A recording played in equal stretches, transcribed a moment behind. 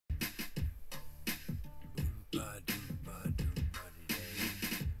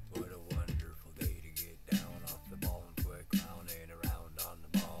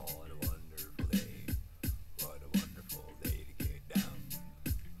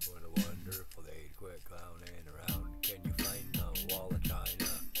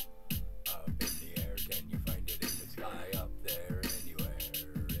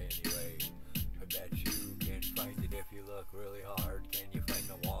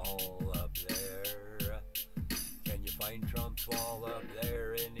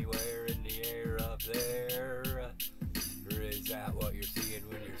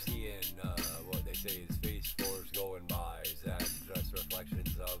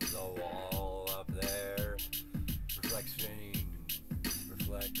the wall up there. Reflections,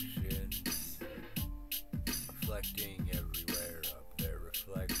 reflecting everywhere up there.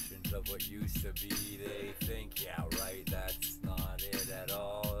 Reflections of what used to be. They think, yeah, right, that's not it at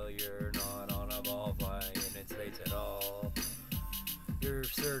all. You're not on a ball flying in space at all. You're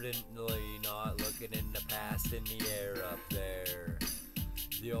certainly not looking in the past in the air up there.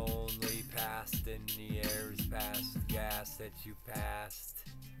 The only past in the air is past gas that you passed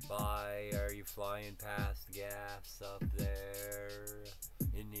by. Are you flying past gas up there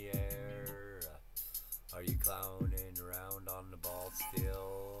in the air? Are you clowning around on the ball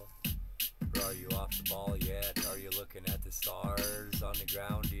still? Or are you off the ball yet? Are you looking at the stars on the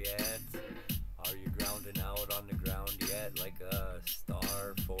ground yet? Are you grounding out on the ground yet like a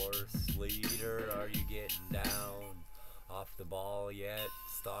Star Force leader? Are you getting down off the ball yet,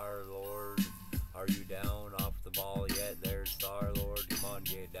 Star-Lord? Are you down off the ball yet there, Star-Lord? Come on,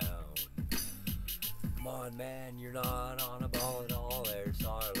 get down. Come on, man, you're not on a ball at all there,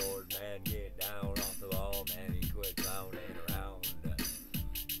 Star-Lord, man. Get down off the ball, man, and quit clowning around.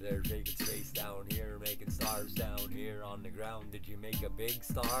 They're taking space down here, making stars down here on the ground. Did you make a big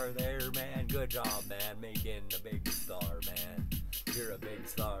star there, man? Good job, man, making a big star, man. You're a big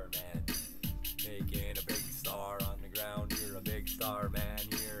star, man. Making a big star on the ground. You're a big star, man.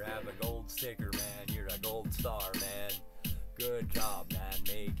 Here, have a gold sticker, man. You're a gold star, man. Good job, man,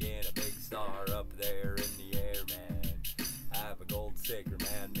 making a big star up there in the air, man. Have a gold sticker,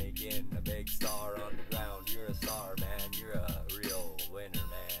 man, making a big star on the ground. You're a star, man. You're a real winner,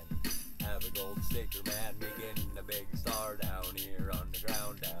 man. Have a gold sticker, man, making a big star down here on the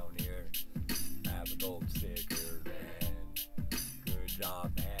ground down here. Have a gold sticker, man. Good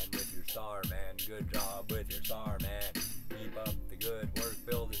job, man, with your star, man. Good job with your star, man. Keep up the good work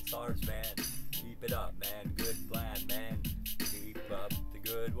building stars, man.